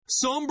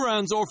Some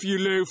brands offer you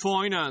low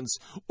finance,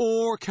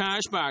 or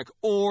cashback,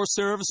 or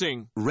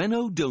servicing.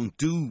 Renault don't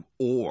do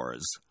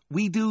ors.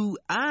 We do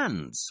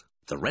ands.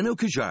 The Renault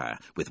Kadjar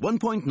with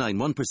 1.91%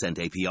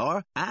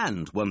 APR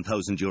and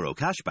 €1,000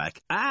 cashback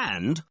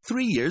and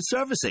 3 years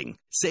servicing,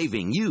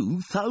 saving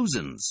you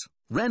thousands.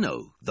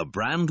 Renault, the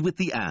brand with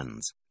the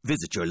ands.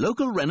 Visit your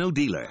local Renault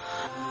dealer.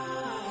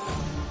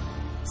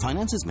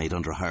 Finance is made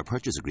under a hire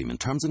purchase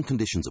agreement. Terms and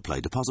conditions apply.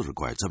 Deposit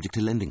required. Subject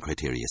to lending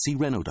criteria. See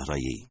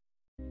Renault.ie.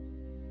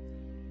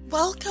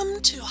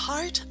 Welcome to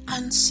Heart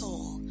and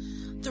Soul,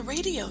 the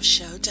radio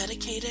show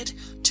dedicated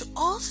to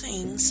all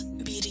things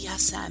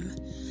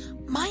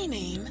BDSM. My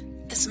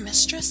name is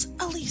Mistress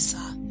Elisa.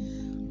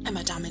 I'm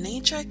a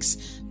dominatrix,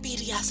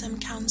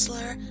 BDSM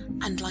counselor,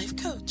 and life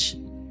coach.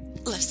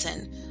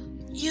 Listen,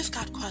 you've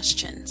got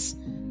questions,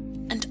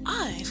 and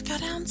I've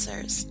got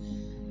answers.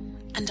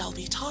 And I'll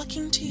be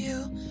talking to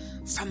you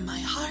from my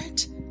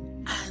heart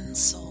and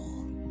soul.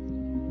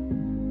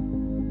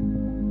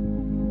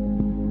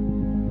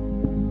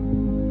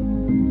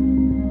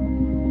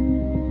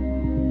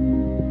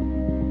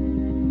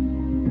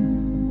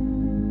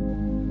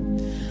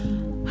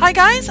 Hi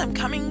guys, I'm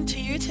coming to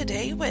you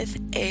today with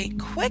a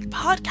quick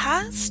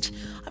podcast.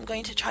 I'm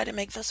going to try to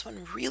make this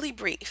one really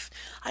brief.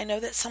 I know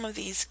that some of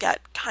these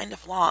get kind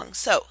of long.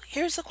 So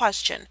here's the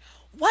question.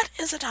 What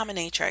is a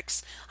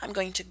dominatrix? I'm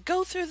going to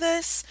go through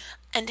this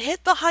and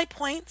hit the high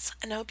points,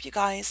 and I hope you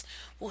guys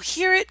will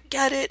hear it,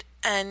 get it,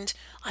 and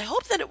I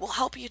hope that it will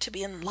help you to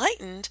be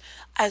enlightened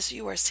as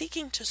you are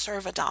seeking to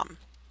serve a dom.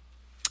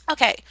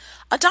 Okay,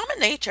 a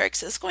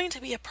dominatrix is going to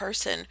be a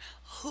person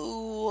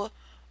who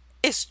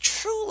is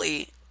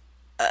truly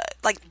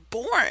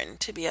born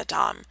to be a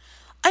dom.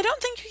 I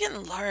don't think you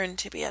can learn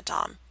to be a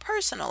dom,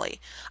 personally.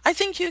 I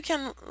think you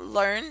can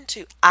learn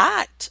to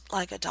act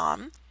like a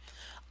dom.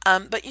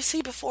 But you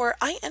see, before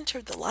I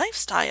entered the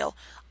lifestyle,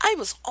 I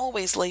was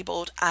always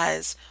labeled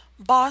as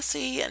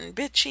bossy and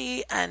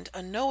bitchy and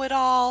a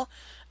know-it-all.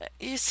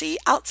 You see,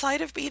 outside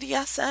of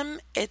BDSM,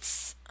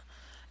 it's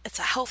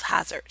a health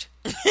hazard.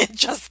 It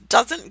just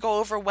doesn't go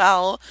over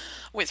well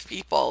with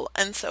people.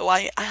 And so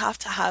I have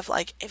to have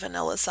like a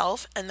vanilla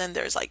self, and then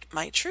there's like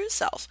my true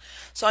self.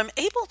 So I'm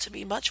able to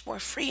be much more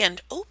free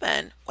and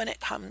open when it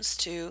comes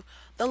to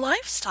the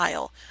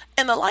lifestyle.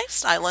 In the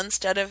lifestyle,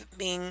 instead of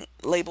being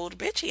labeled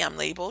bitchy, I'm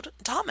labeled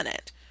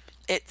dominant.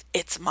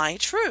 It's my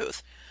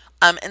truth.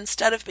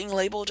 Instead of being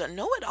labeled a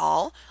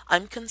know-it-all,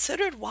 I'm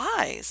considered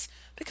wise,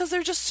 because there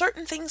are just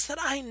certain things that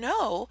I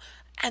know,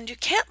 and you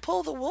can't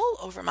pull the wool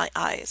over my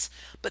eyes.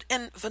 But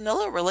in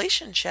vanilla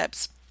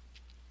relationships,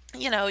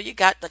 you know, you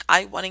got the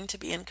guy wanting to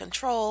be in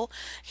control.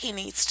 He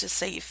needs to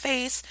save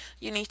face.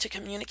 You need to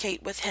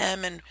communicate with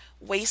him and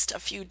waste a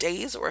few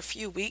days or a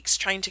few weeks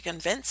trying to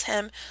convince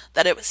him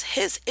that it was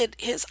his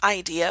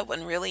idea,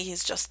 when really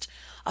he's just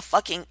a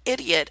fucking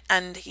idiot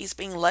and he's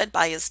being led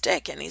by his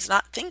dick and he's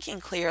not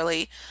thinking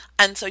clearly.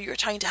 And so you're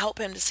trying to help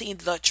him to see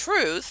the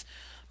truth,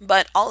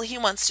 but all he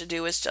wants to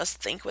do is just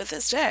think with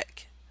his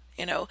dick.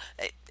 You know,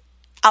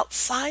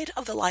 outside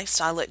of the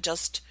lifestyle, that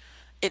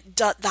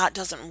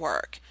doesn't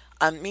work.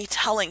 Me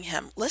telling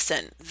him,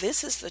 listen,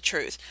 this is the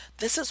truth.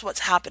 This is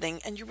what's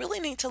happening, and you really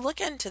need to look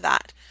into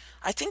that.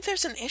 I think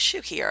there's an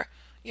issue here.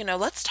 You know,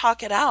 let's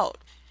talk it out.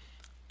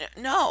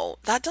 No,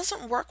 that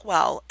doesn't work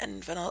well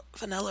in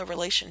vanilla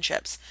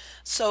relationships.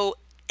 So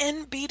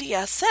in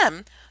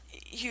BDSM,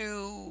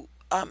 you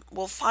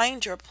will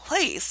find your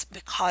place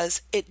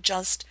because it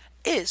just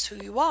is who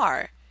you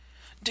are.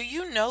 Do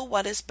you know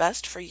what is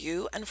best for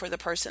you and for the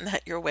person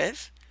that you're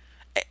with?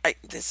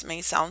 This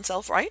may sound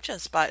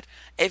self-righteous, but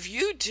if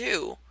you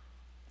do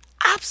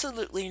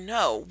absolutely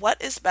know what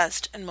is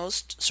best in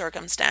most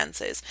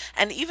circumstances,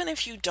 and even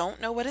if you don't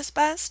know what is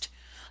best,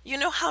 you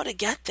know how to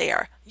get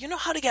there. You know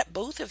how to get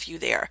both of you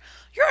there.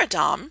 You're a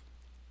dom.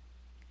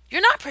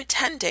 You're not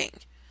pretending.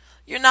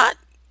 You're not,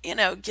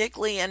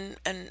 giggly and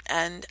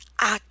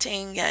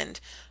acting and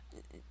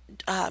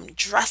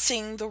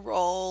dressing the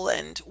role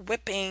and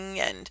whipping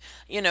and,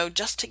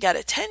 just to get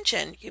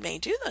attention. You may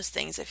do those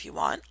things if you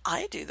want.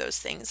 I do those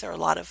things. They're a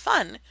lot of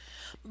fun.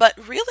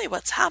 But really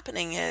what's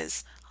happening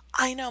is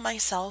I know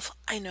myself,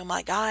 I know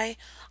my guy,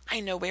 I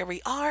know where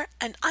we are,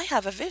 and I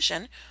have a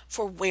vision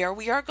for where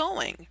we are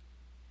going.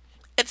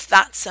 It's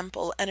that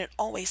simple, and it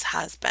always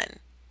has been.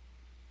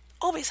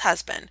 Always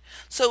has been.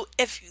 So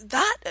if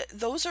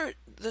those are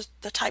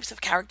the types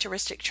of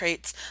characteristic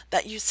traits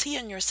that you see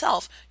in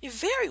yourself, you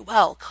very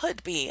well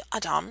could be a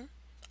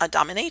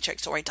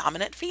dominatrix or a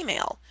dominant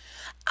female.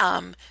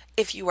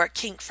 If you are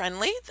kink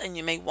friendly, then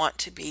you may want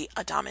to be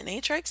a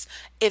dominatrix.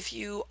 If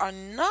you are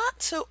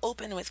not so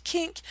open with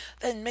kink,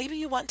 then maybe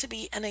you want to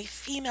be in a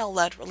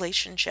female-led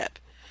relationship.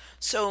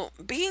 So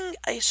being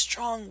a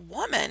strong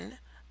woman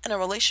in a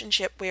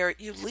relationship where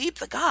you lead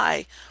the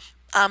guy,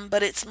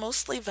 but it's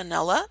mostly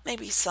vanilla,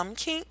 maybe some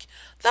kink,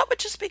 that would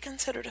just be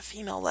considered a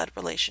female-led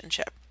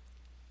relationship.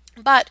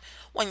 But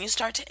when you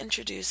start to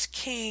introduce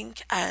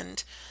kink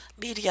and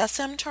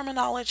BDSM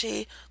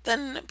terminology,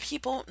 then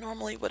people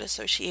normally would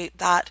associate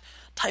that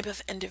type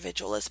of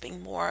individual as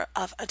being more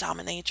of a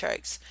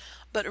dominatrix.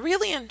 But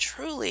really and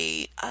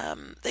truly,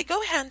 they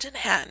go hand in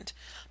hand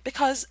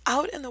because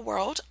out in the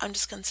world, I'm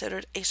just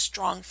considered a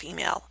strong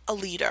female, a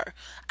leader.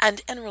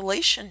 And in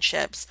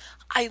relationships,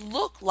 I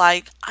look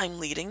like I'm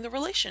leading the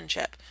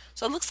relationship.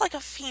 So it looks like a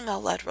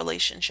female-led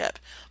relationship.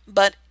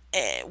 But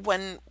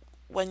when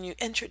you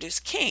introduce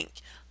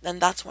kink, then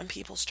that's when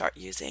people start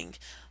using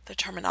the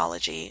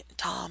terminology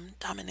dom,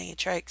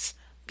 dominatrix,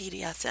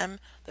 BDSM.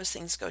 Those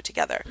things go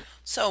together.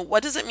 So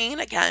what does it mean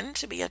again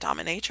to be a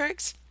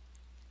dominatrix?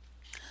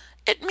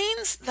 It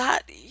means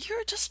that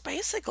you're just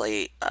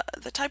basically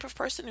the type of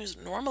person who's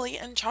normally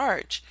in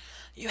charge.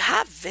 You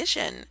have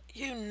vision.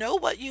 You know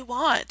what you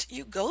want.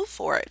 You go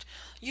for it.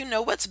 You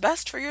know what's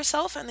best for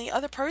yourself and the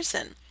other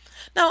person.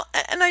 Now,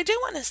 and I do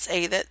want to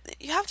say that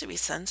you have to be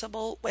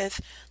sensible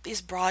with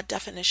these broad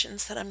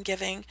definitions that I'm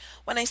giving.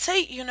 When I say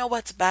you know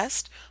what's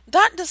best,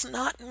 that does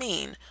not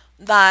mean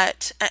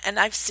that, and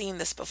I've seen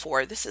this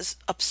before, this is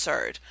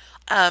absurd.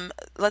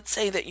 Let's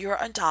say that you're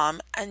a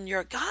Dom and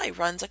your guy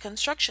runs a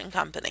construction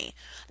company.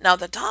 Now,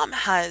 the Dom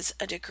has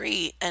a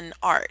degree in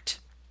art.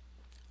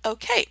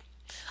 Okay.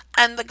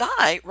 And the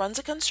guy runs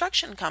a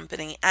construction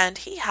company and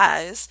he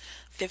has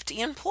 50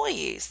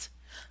 employees.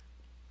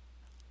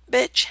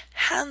 Bitch,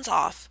 hands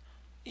off.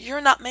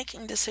 You're not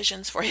making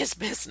decisions for his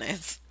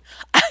business.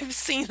 I've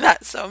seen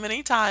that so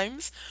many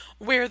times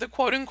where the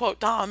quote unquote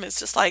Dom is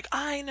just like,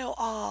 I know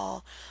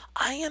all.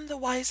 I am the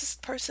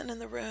wisest person in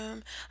the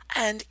room.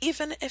 And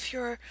even if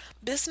your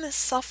business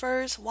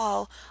suffers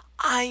while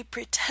I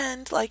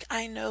pretend like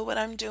I know what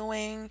I'm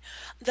doing,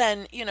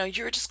 then,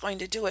 you're just going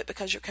to do it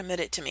because you're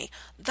committed to me.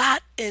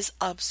 That is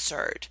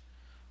absurd.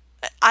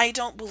 I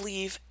don't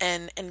believe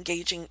in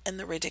engaging in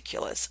the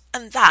ridiculous,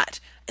 and that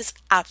is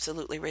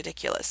absolutely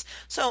ridiculous.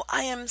 So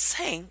I am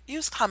saying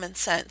use common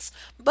sense,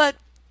 but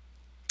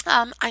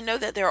I know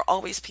that there are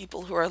always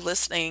people who are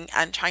listening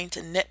and trying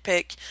to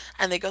nitpick,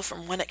 and they go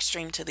from one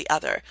extreme to the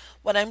other.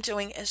 What I'm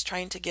doing is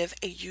trying to give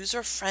a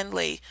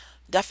user-friendly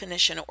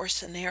definition or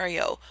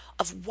scenario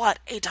of what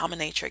a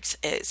dominatrix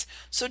is.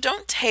 So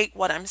don't take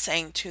what I'm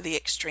saying to the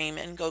extreme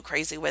and go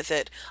crazy with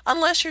it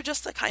unless you're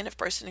just the kind of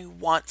person who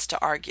wants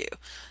to argue.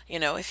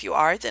 If you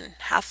are, then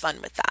have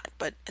fun with that,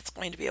 but it's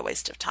going to be a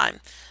waste of time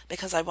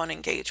because I won't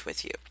engage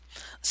with you.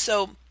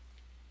 So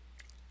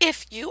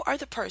if you are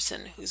the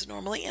person who's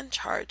normally in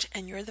charge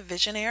and you're the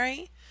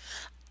visionary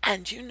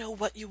and you know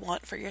what you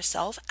want for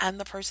yourself and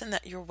the person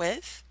that you're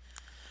with,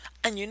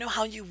 and you know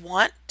how you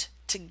want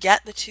to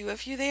get the two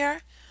of you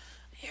there,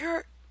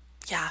 you're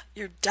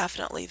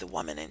definitely the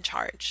woman in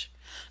charge.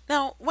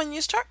 Now, when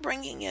you start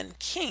bringing in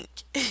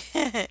kink,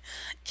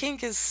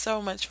 kink is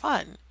so much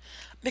fun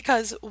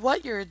because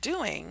what you're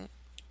doing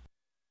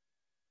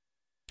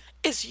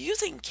is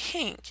using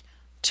kink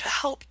to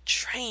help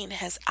train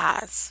his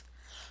ass.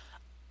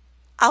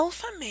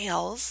 Alpha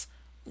males,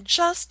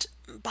 just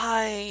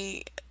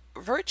by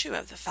virtue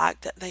of the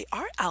fact that they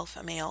are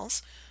alpha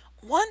males,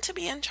 want to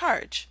be in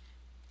charge.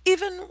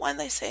 Even when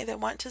they say they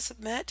want to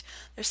submit,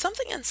 there's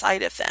something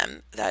inside of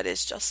them that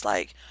is just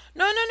like,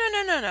 no, no,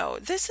 no, no, no, no,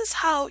 this is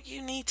how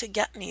you need to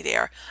get me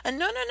there. And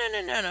no, no, no,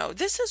 no, no, no,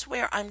 this is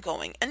where I'm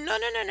going. And no,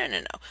 no, no, no, no,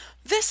 no,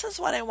 this is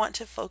what I want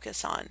to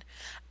focus on.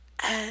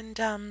 And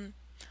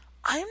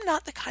I'm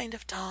not the kind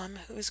of Dom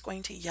who is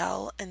going to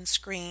yell and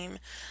scream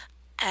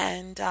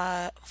and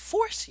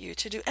force you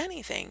to do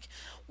anything.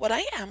 What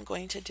I am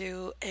going to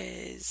do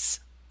is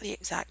the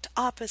exact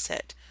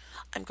opposite.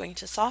 I'm going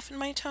to soften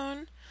my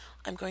tone.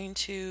 I'm going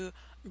to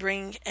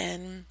bring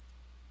in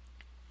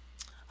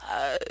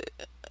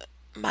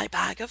my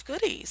bag of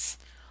goodies.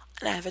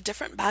 And I have a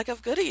different bag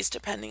of goodies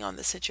depending on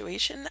the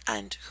situation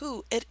and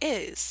who it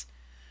is.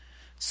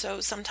 So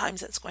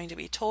sometimes it's going to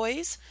be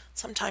toys,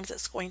 sometimes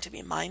it's going to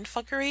be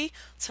mindfuckery,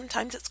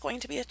 sometimes it's going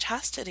to be a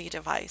chastity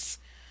device.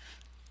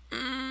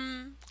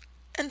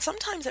 And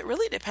sometimes it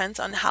really depends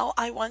on how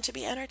I want to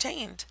be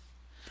entertained.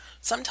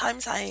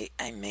 Sometimes I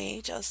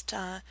may just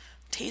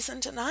tease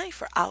and deny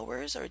for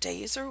hours or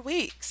days or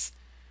weeks.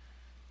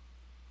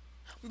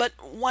 But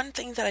one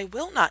thing that I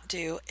will not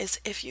do is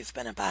if you've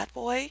been a bad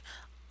boy,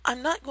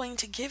 I'm not going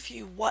to give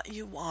you what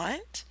you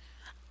want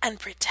and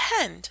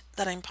pretend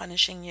that I'm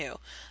punishing you,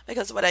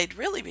 because what I'd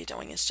really be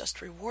doing is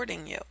just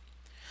rewarding you.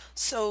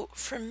 So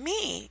for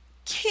me,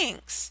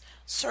 kinks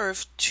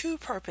serve two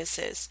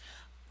purposes.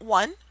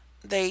 One,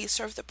 they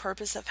serve the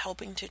purpose of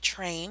helping to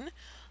train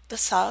the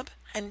sub,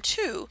 and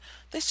two,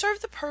 they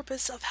serve the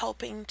purpose of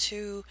helping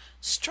to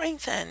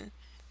strengthen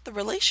the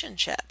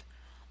relationship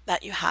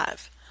that you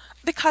have.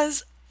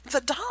 Because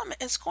the Dom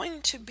is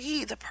going to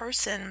be the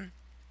person,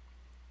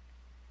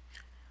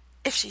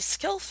 if she's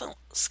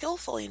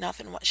skillful enough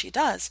in what she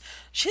does,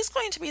 she's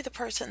going to be the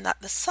person that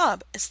the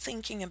sub is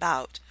thinking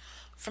about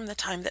from the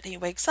time that he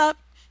wakes up,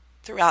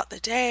 throughout the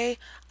day.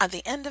 At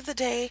the end of the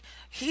day,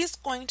 he's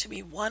going to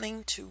be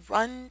wanting to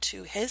run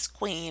to his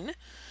queen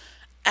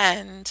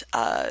and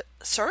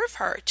serve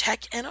her,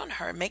 check in on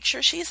her, make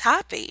sure she's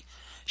happy.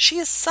 She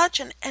is such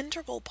an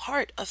integral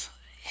part of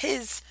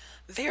his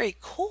very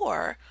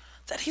core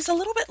that he's a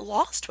little bit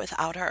lost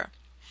without her.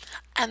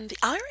 And the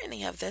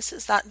irony of this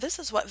is that this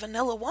is what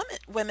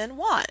women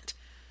want.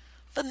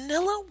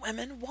 Vanilla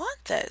women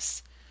want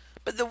this.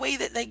 But the way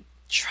that they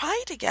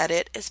try to get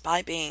it is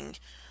by being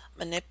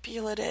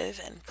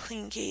manipulative and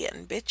clingy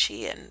and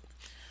bitchy and,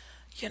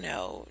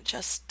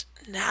 just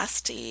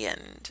nasty.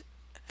 And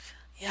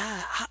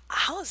yeah,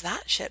 how is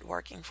that shit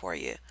working for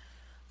you?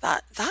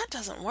 That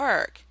doesn't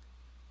work.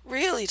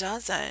 Really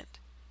doesn't.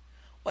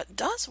 What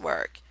does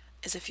work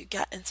is if you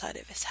get inside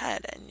of his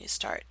head and you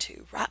start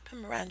to wrap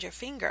him around your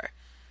finger.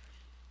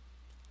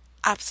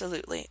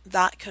 Absolutely,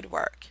 that could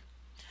work.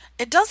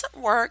 It doesn't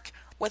work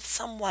with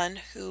someone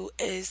who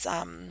is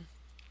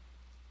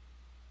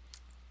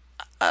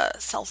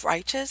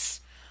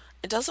self-righteous.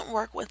 It doesn't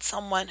work with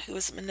someone who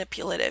is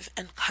manipulative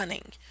and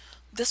cunning.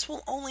 This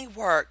will only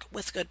work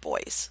with good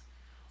boys,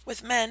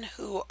 with men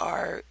who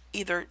are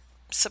either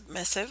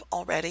submissive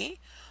already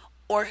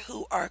or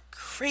who are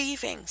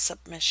craving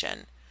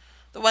submission.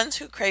 The ones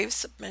who crave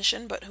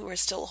submission but who are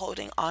still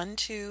holding on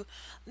to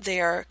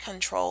their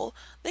control,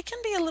 they can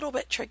be a little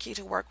bit tricky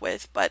to work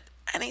with, but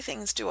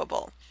anything's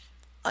doable.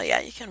 Oh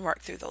yeah, you can work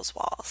through those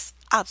walls.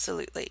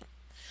 Absolutely.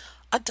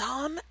 A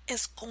dom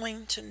is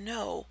going to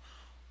know,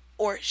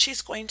 or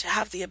she's going to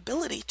have the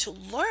ability to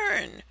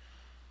learn,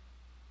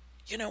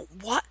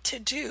 what to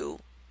do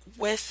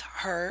with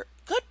her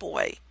good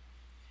boy.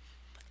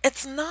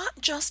 It's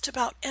not just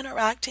about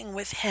interacting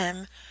with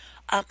him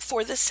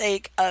for the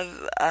sake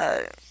of,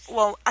 I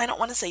don't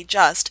want to say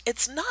just.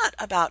 It's not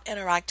about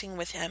interacting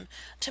with him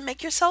to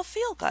make yourself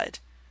feel good.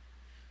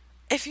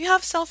 If you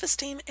have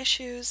self-esteem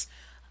issues,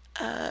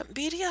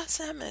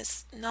 BDSM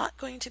is not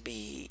going to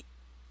be,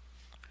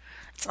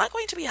 it's not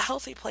going to be a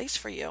healthy place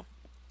for you.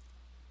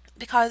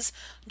 Because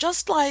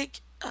just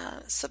like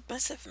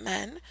submissive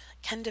men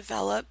can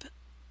develop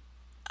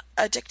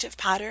addictive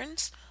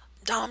patterns,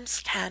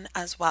 doms can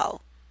as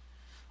well.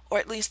 Or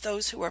at least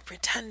those who are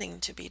pretending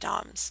to be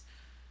doms.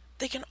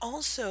 They can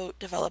also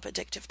develop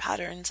addictive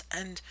patterns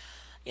and,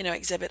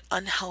 exhibit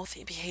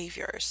unhealthy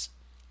behaviors.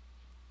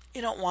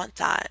 You don't want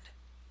that.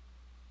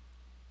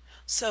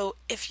 So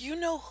if you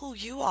know who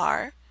you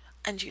are,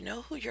 and you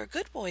know who your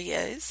good boy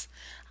is,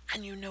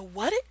 and you know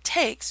what it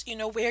takes, you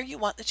know where you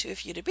want the two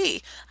of you to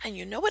be, and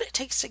you know what it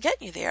takes to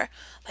get you there,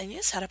 then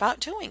you set about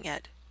doing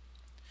it.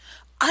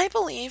 I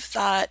believe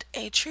that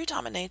a true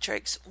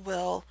dominatrix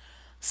will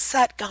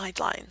set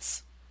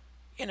guidelines.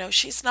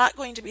 She's not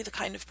going to be the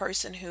kind of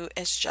person who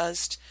is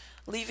just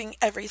leaving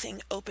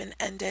everything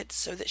open-ended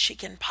so that she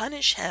can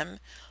punish him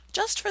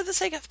just for the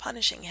sake of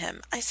punishing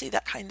him. I see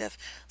that kind of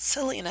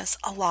silliness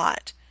a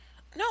lot.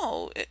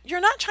 No,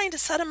 you're not trying to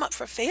set him up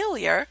for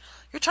failure.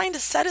 You're trying to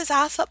set his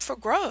ass up for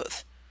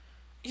growth.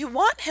 You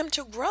want him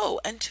to grow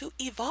and to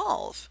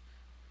evolve.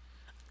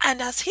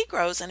 And as he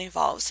grows and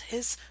evolves,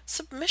 his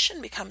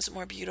submission becomes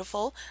more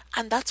beautiful,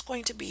 and that's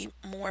going to be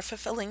more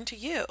fulfilling to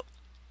you.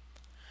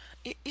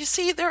 You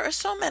see, there are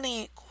so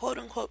many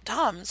quote-unquote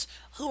doms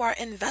who are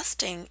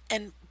investing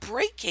in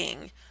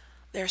breaking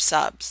their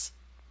subs.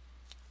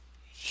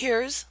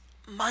 Here's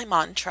my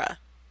mantra.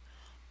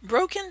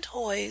 Broken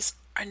toys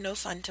are no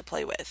fun to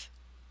play with.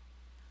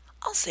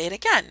 I'll say it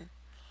again.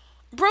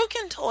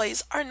 Broken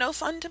toys are no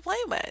fun to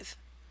play with.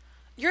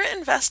 You're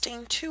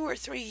investing 2 or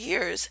 3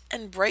 years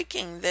in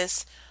breaking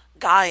this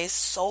guy's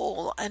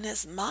soul and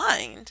his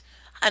mind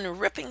and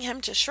ripping him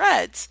to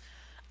shreds.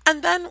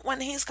 And then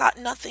when he's got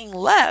nothing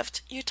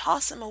left, you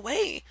toss him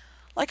away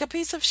like a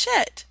piece of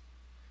shit.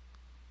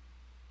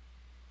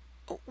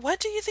 What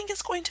do you think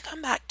is going to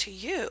come back to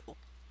you?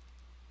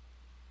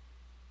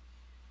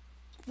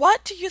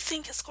 What do you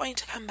think is going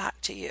to come back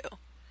to you?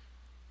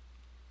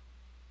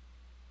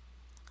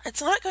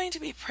 It's not going to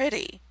be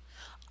pretty.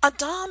 A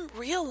dom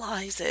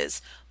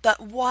realizes that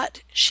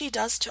what she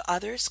does to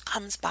others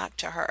comes back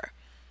to her.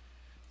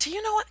 Do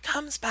you know what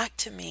comes back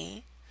to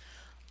me?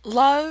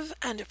 Love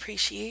and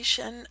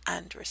appreciation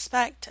and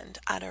respect and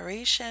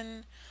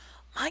adoration.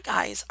 My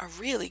guys are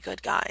really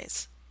good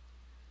guys.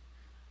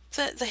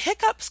 The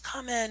hiccups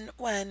come in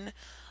when,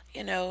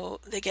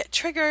 they get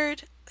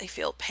triggered, they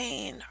feel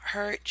pain,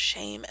 hurt,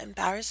 shame,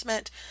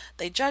 embarrassment.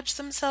 They judge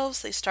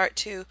themselves. They start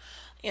to,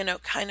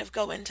 kind of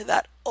go into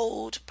that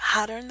old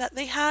pattern that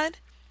they had.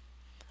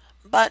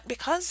 But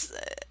because,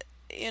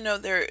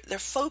 their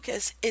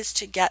focus is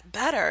to get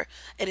better,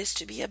 it is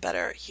to be a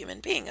better human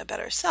being, a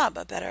better sub,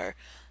 a better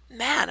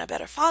man, a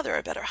better father,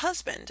 a better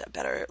husband, a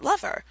better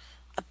lover,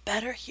 a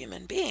better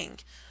human being,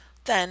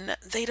 then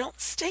they don't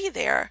stay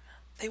there.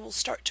 They will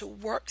start to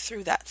work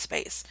through that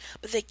space.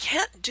 But they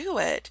can't do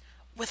it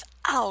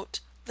without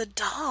the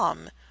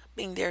dom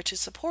being there to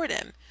support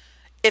him.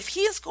 If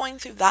he is going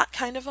through that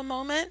kind of a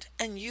moment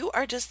and you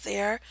are just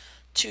there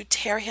to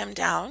tear him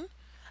down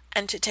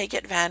and to take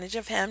advantage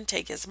of him,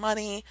 take his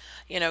money,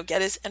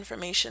 get his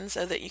information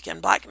so that you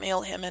can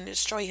blackmail him and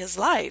destroy his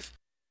life,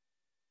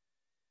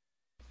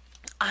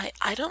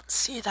 I don't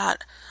see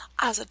that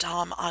as a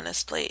dom,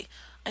 honestly.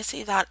 I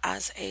see that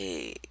as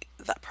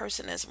that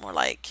person is more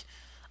like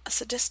a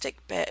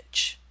sadistic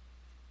bitch.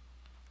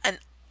 And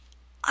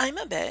I'm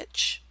a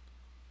bitch.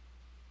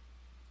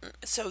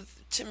 So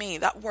to me,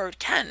 that word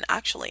can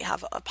actually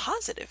have a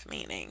positive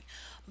meaning.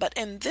 But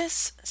in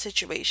this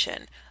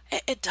situation,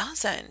 it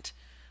doesn't.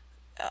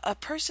 A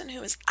person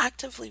who is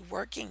actively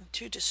working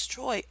to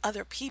destroy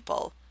other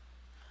people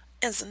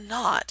is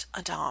not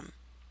a dom,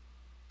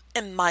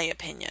 in my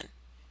opinion.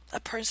 A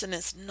person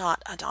is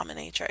not a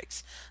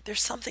dominatrix.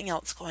 There's something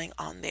else going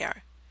on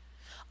there.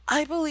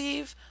 I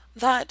believe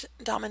that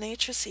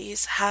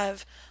dominatrices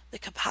have the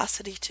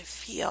capacity to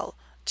feel,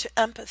 to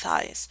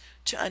empathize,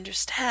 to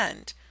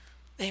understand.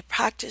 They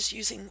practice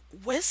using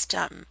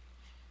wisdom.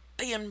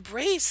 They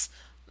embrace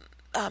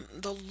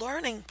the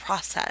learning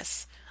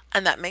process,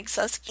 and that makes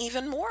us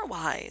even more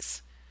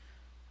wise.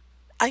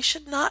 I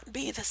should not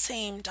be the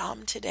same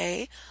Dom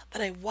today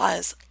that I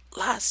was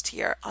last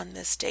year on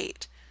this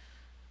date.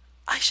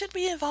 I should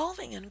be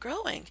evolving and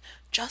growing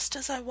just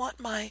as I want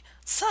my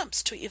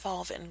subs to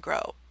evolve and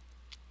grow.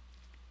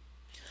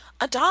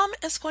 A Dom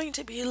is going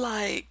to be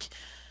like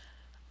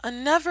a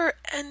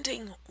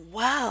never-ending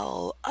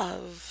well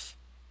of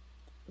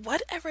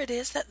whatever it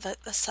is that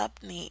the sub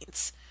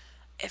needs.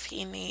 If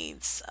he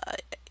needs,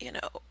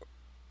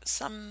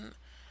 some,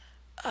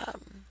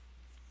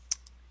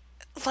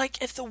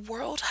 like if the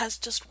world has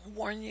just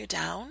worn you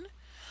down,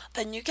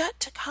 then you get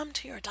to come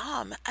to your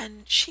Dom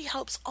and she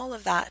helps all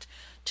of that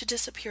to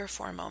disappear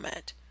for a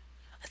moment.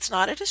 It's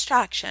not a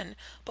distraction,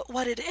 but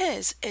what it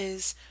is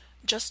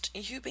just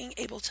you being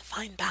able to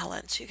find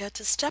balance. You get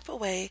to step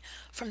away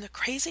from the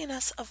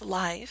craziness of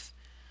life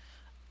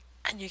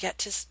and you get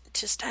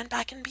to stand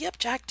back and be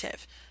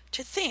objective,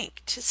 to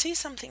think, to see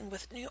something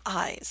with new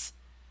eyes.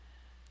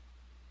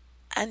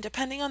 And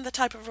depending on the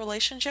type of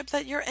relationship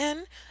that you're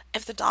in,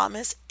 if the Dom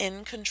is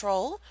in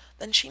control,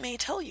 then she may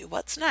tell you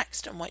what's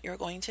next and what you're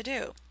going to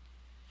do.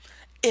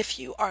 If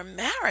you are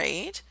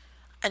married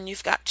and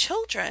you've got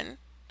children,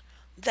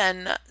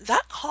 then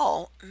that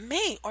call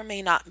may or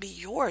may not be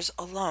yours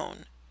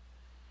alone.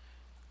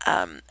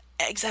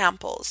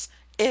 Examples.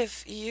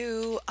 If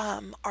you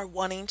are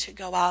wanting to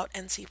go out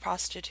and see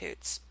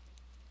prostitutes,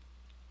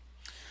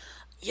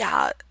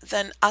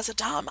 then as a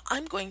Dom,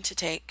 I'm going to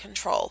take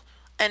control.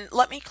 And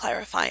let me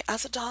clarify,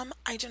 as a Dom,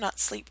 I do not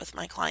sleep with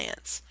my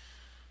clients.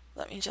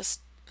 Let me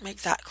just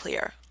make that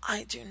clear.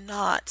 I do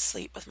not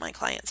sleep with my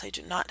clients. I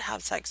do not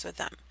have sex with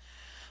them.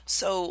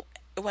 So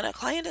when a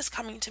client is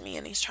coming to me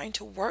and he's trying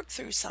to work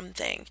through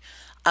something,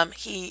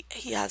 he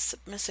has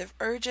submissive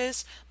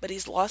urges, but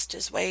he's lost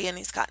his way and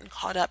he's gotten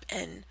caught up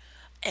in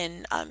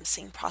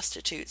seeing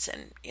prostitutes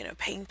and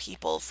paying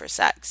people for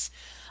sex,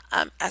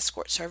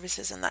 escort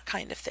services and that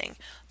kind of thing.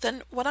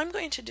 Then what I'm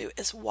going to do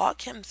is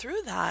walk him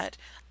through that,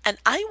 and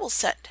I will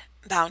set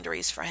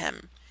boundaries for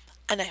him,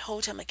 and I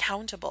hold him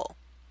accountable.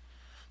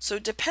 So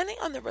depending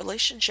on the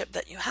relationship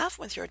that you have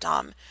with your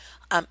Dom,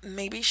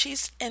 maybe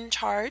she's in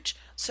charge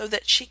so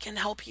that she can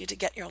help you to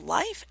get your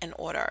life in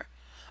order.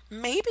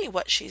 Maybe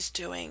what she's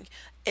doing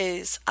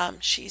is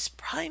she's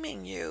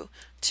priming you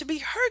to be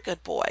her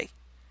good boy.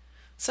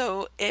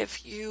 So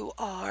if you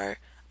are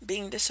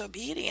being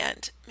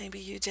disobedient, maybe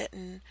you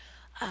didn't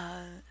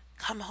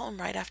come home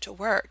right after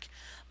work.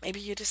 Maybe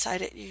you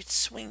decided you'd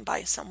swing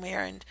by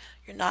somewhere and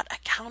you're not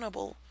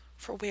accountable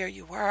for where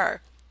you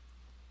were.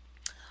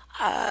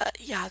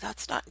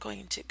 That's not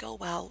going to go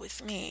well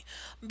with me.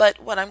 But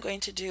what I'm going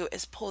to do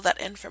is pull that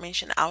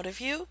information out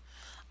of you,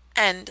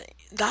 and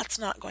that's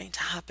not going to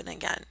happen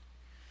again.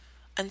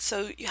 And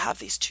so you have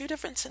these two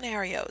different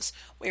scenarios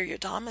where your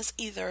Dom is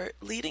either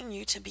leading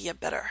you to be a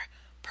better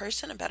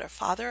person, a better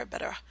father, a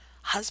better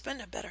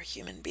husband, a better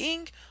human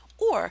being,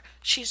 or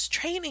she's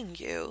training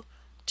you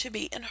to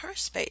be in her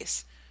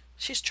space.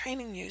 She's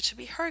training you to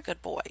be her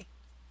good boy.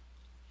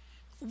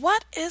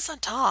 What is a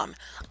Dom?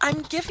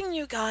 I'm giving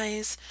you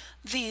guys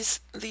these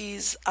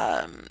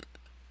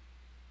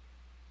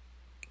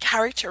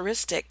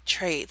characteristic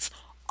traits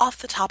off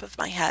the top of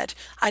my head.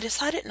 I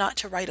decided not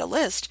to write a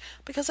list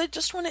because I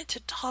just wanted to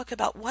talk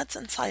about what's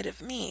inside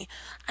of me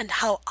and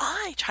how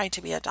I try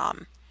to be a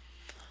Dom.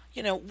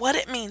 What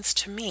it means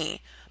to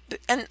me.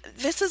 And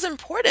this is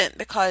important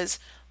because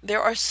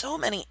there are so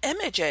many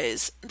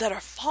images that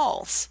are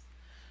false.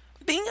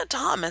 Being a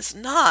Dom is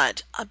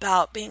not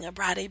about being a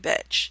bratty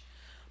bitch.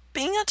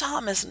 Being a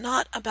Dom is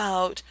not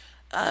about,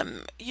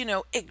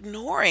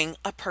 ignoring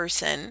a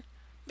person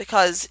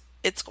because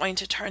it's going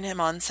to turn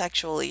him on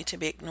sexually to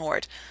be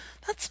ignored.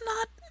 That's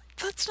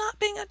not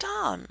being a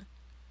Dom.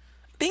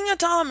 Being a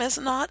Dom is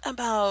not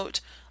about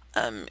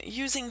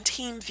using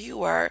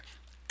TeamViewer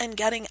and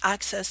getting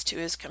access to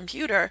his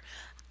computer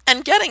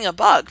and getting a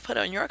bug put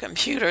on your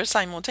computer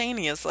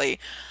simultaneously.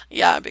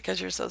 Yeah,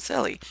 because you're so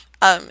silly.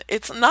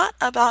 It's not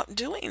about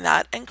doing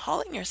that and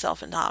calling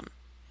yourself a Dom.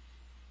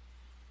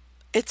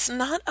 It's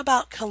not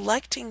about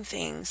collecting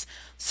things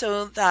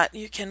so that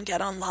you can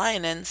get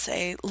online and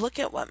say, look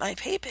at what my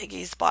pay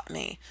piggies bought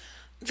me.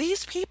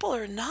 These people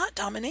are not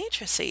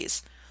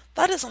dominatrices.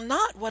 That is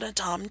not what a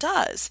Dom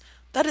does.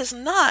 That is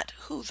not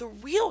who the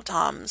real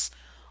Doms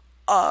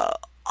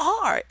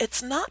are.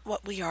 It's not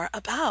what we are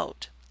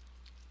about.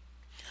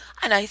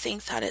 And I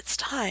think that it's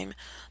time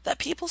that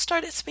people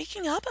started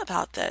speaking up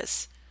about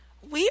this.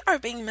 we are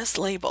being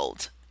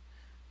mislabeled.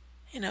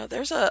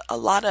 There are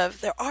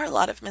a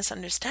lot of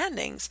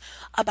misunderstandings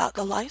about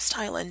the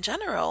lifestyle in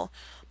general,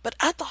 but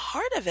at the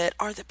heart of it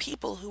are the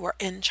people who are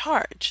in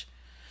charge.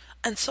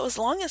 And so as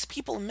long as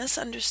people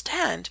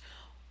misunderstand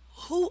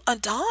who a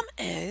dom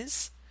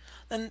is,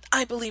 then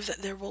I believe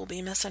that there will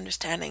be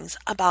misunderstandings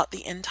about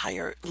the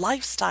entire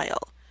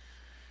lifestyle.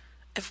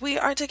 If we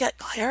are to get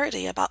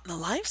clarity about the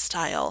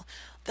lifestyle,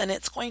 then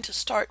it's going to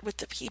start with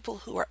the people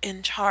who are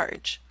in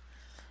charge.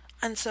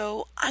 And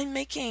so I'm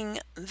making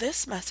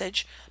this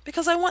message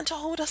because I want to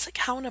hold us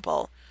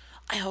accountable.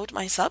 I hold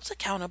my subs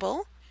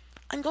accountable.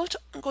 I'm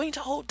going to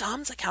hold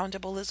doms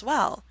accountable as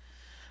well.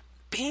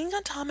 Being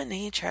a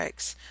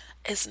dominatrix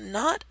is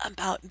not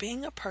about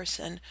being a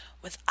person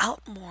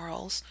without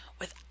morals,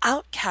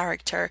 without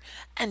character,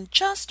 and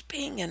just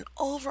being an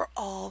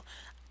overall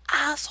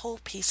asshole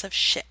piece of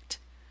shit.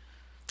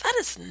 That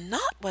is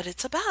not what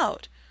it's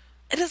about.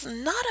 It is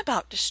not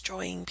about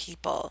destroying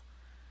people.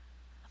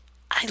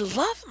 I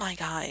love my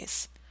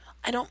guys.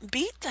 I don't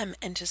beat them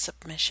into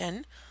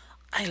submission.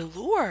 I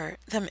lure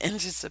them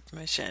into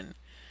submission.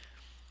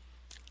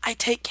 I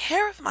take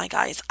care of my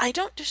guys. I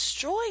don't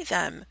destroy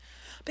them,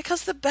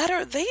 because the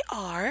better they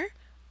are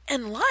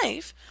in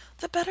life,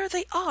 the better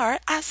they are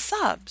as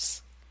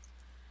subs.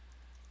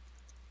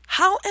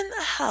 How in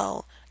the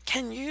hell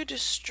can you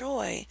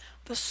destroy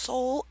the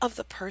soul of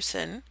the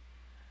person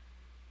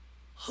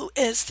who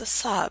is the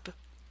sub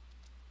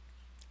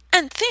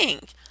and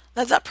think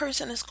that that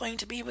person is going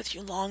to be with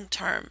you long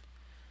term?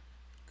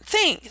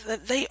 Think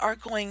that they are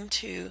going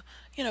to,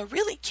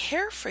 really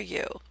care for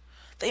you.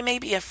 They may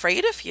be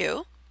afraid of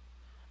you.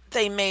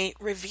 They may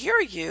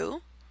revere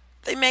you.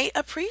 They may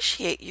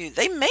appreciate you.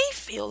 They may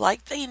feel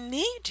like they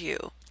need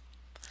you.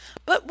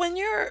 But when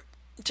you're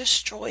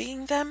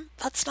destroying them,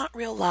 that's not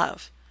real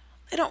love.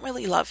 They don't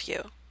really love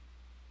you.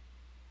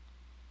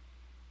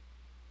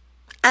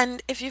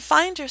 And if you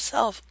find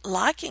yourself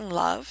lacking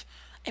love,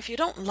 if you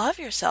don't love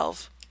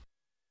yourself,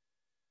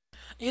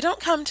 you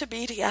don't come to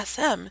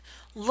BDSM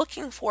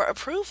looking for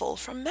approval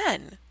from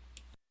men.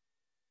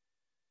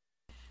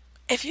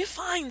 If you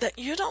find that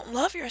you don't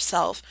love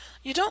yourself,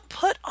 you don't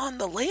put on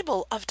the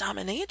label of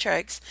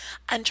dominatrix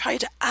and try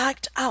to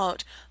act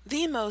out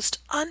the most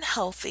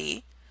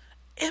unhealthy,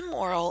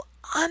 immoral,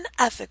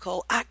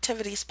 unethical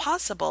activities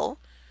possible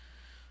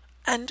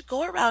and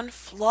go around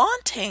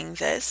flaunting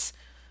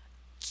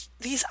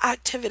these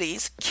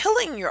activities,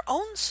 killing your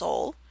own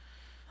soul,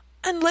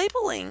 and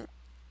labeling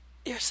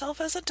yourself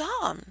as a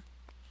dom.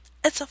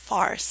 It's a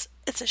farce.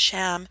 It's a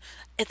sham.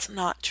 It's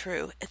not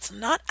true. It's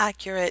not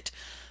accurate.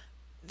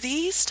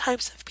 These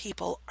types of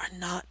people are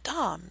not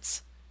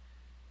doms.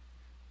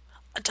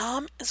 A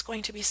dom is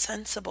going to be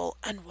sensible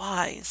and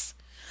wise.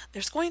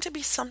 There's going to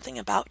be something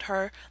about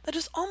her that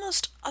is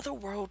almost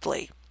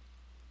otherworldly.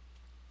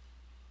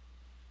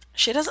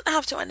 She doesn't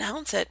have to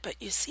announce it, but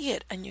you see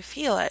it and you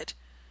feel it.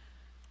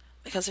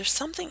 Because there's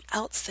something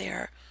else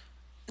there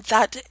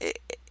that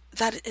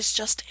is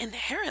just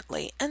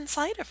inherently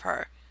inside of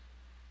her.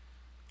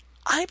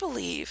 I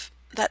believe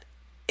that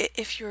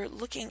if you're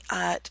looking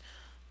at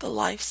the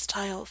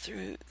lifestyle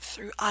through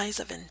eyes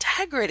of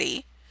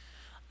integrity,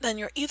 then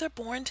you're either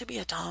born to be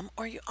a dom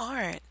or you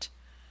aren't.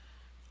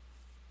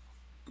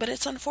 But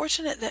it's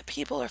unfortunate that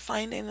people are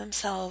finding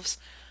themselves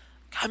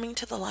coming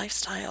to the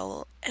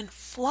lifestyle in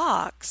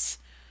flocks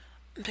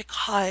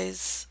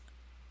because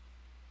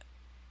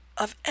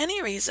of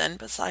any reason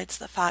besides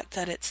the fact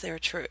that it's their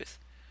truth.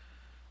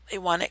 They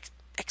want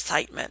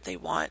excitement. They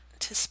want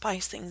to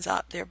spice things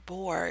up. They're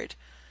bored.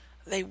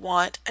 They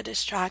want a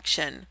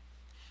distraction.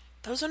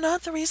 Those are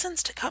not the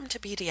reasons to come to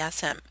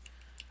BDSM.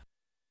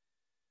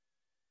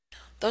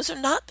 Those are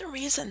not the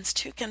reasons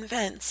to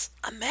convince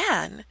a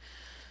man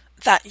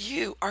that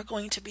you are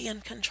going to be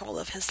in control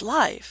of his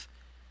life.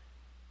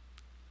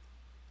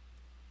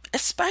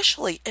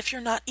 Especially if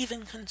you're not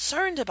even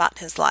concerned about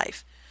his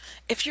life.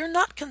 If you're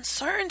not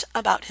concerned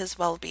about his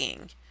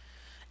well-being.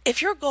 If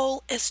your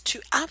goal is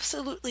to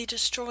absolutely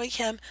destroy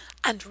him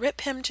and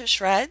rip him to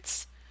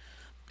shreds,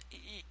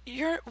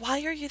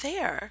 why are you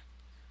there?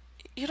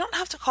 You don't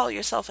have to call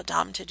yourself a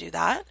dom to do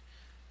that.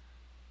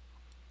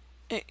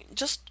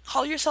 Just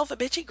call yourself a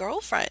bitchy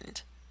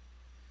girlfriend.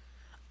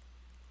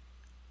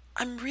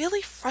 I'm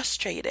really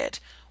frustrated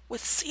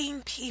with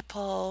seeing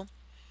people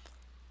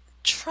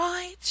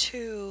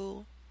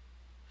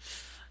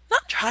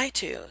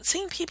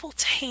seeing people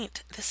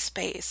taint the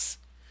space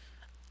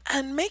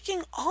and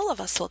making all of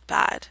us look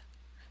bad.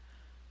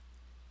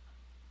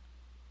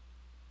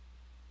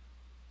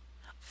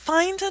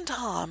 Find a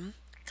dom,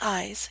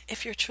 guys,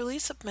 if you're truly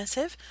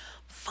submissive,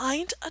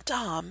 find a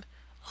dom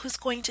who's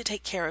going to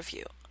take care of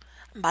you.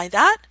 And by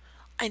that,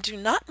 I do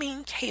not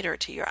mean cater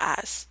to your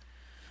ass.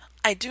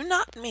 I do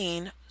not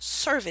mean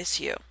service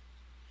you.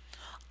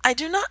 I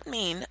do not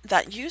mean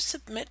that you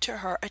submit to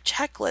her a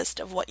checklist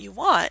of what you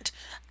want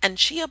and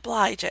she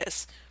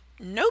obliges.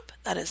 Nope,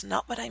 that is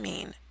not what I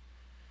mean.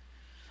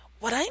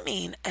 What I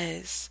mean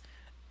is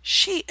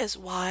she is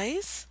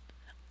wise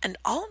and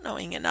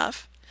all-knowing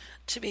enough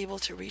to be able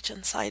to reach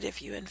inside of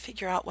you and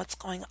figure out what's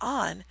going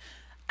on,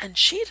 and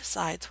she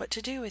decides what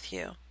to do with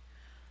you.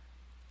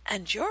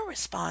 And your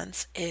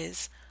response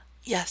is,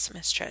 yes,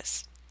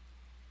 mistress.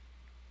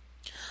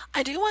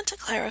 I do want to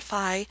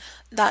clarify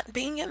that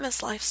being in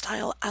this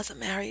lifestyle as a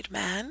married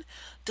man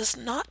does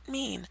not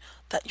mean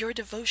that your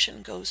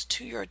devotion goes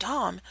to your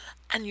dom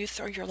and you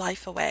throw your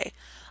life away.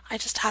 I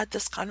just had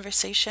this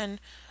conversation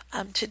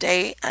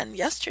today and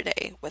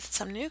yesterday with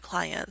some new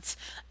clients.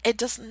 It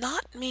does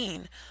not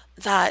mean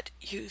that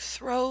you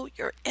throw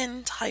your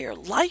entire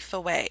life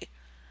away.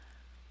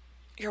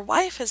 Your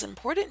wife is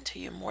important to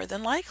you more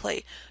than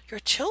likely.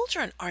 Your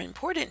children are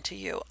important to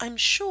you, I'm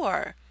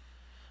sure.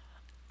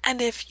 And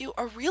if you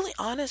are really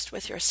honest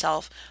with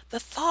yourself,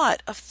 the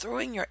thought of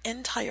throwing your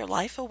entire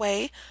life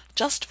away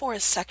just for a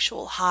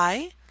sexual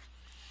high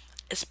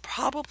is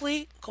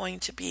probably going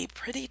to be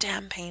pretty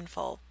damn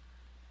painful.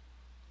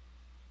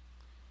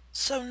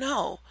 So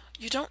no,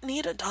 you don't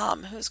need a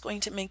dom who's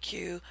going to make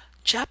you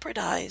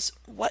jeopardize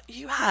what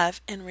you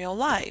have in real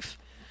life.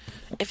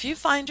 If you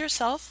find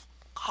yourself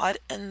caught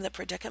in the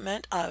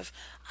predicament of,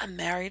 I'm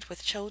married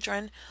with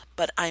children,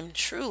 but I'm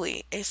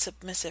truly a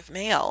submissive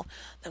male,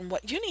 then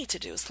what you need to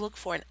do is look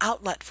for an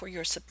outlet for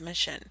your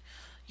submission.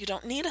 You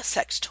don't need a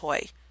sex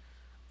toy.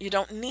 You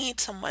don't need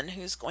someone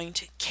who's going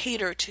to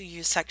cater to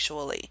you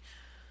sexually.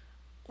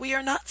 We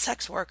are not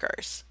sex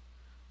workers.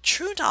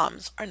 True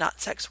doms are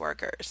not sex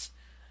workers.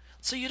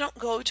 So you don't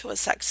go to you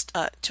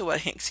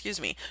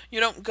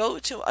don't go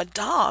to a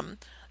dom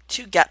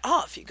to get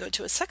off. You go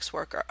to a sex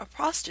worker, a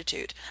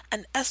prostitute,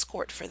 an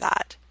escort for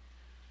that.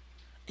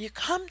 You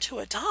come to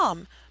a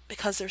dom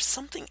because there's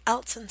something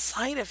else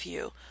inside of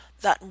you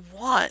that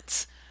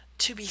wants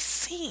to be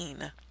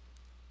seen.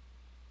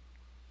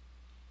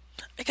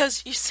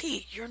 Because you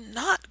see, you're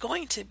not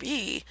going to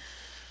be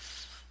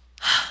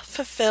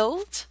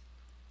fulfilled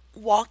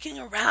walking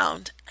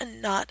around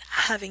and not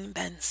having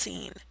been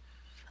seen.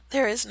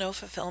 There is no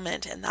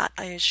fulfillment in that,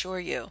 I assure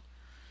you.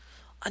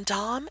 A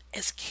dom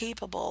is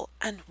capable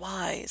and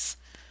wise,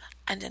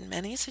 and in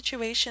many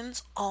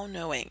situations,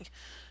 all-knowing.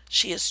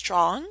 She is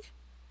strong,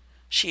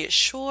 she is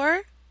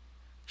sure,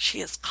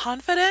 she is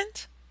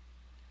confident,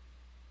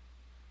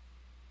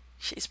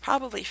 she's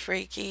probably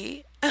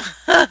freaky,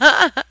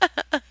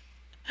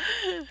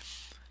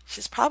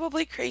 she's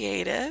probably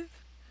creative.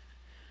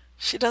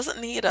 She doesn't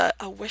need a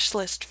wish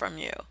list from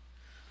you.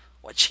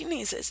 What she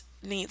needs is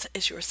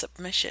your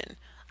submission.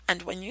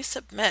 And when you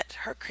submit,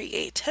 her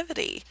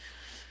creativity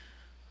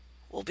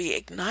will be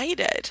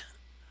ignited,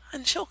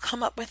 and she'll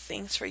come up with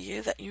things for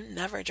you that you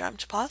never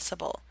dreamt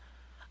possible.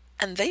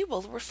 And they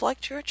will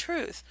reflect your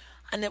truth.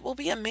 And it will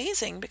be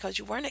amazing because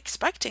you weren't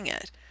expecting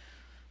it.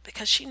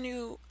 Because she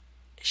knew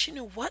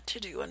what to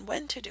do and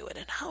when to do it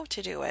and how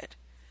to do it.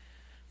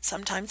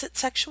 Sometimes it's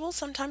sexual,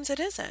 sometimes it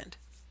isn't.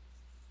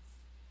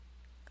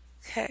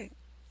 Okay.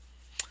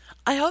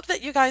 I hope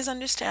that you guys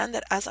understand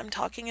that as I'm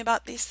talking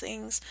about these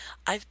things,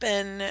 I've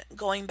been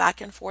going back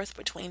and forth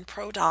between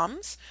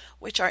pro-doms,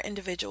 which are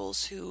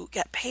individuals who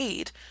get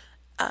paid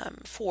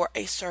for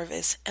a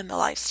service in the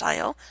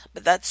lifestyle,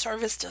 but that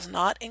service does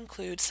not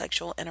include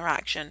sexual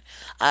interaction,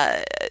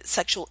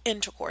 sexual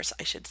intercourse,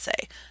 I should say,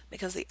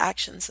 because the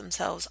actions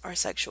themselves are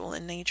sexual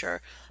in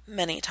nature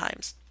many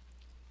times.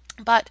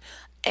 But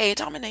a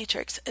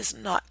dominatrix is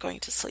not going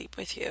to sleep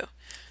with you.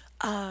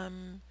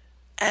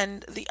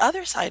 And the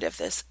other side of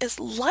this is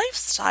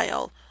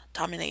lifestyle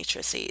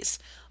dominatrices.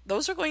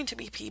 Those are going to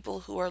be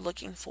people who are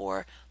looking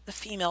for the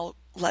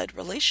female-led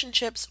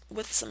relationships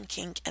with some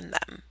kink in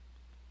them.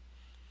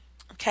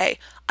 Okay,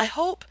 I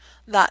hope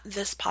that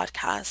this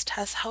podcast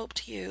has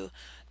helped you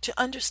to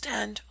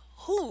understand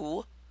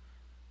who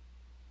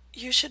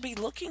you should be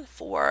looking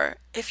for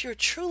if you're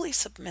truly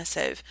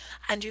submissive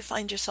and you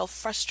find yourself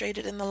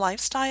frustrated in the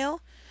lifestyle.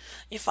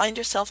 You find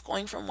yourself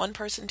going from one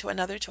person to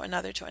another, to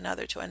another, to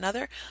another, to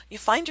another. You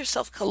find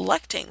yourself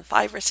collecting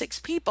 5 or 6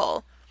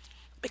 people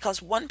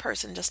because one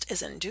person just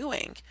isn't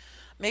doing.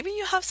 Maybe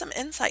you have some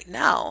insight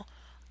now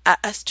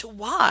as to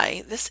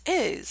why this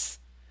is.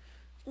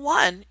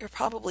 1, you're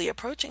probably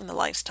approaching the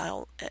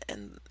lifestyle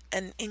in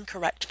an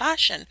incorrect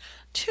fashion.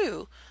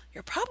 2,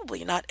 you're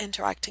probably not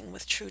interacting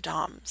with true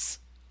doms.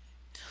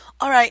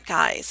 All right,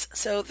 guys,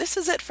 so this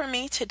is it for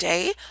me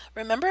today.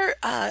 Remember,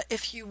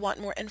 if you want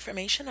more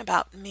information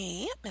about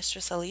me,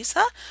 Mistress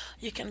Alisa,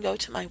 you can go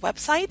to my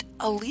website,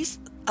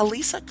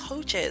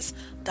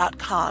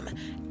 alisacoaches.com,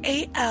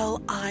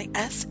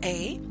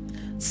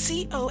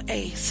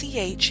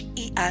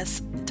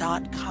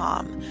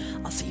 ALISACOACHES.com.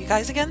 I'll see you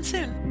guys again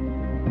soon.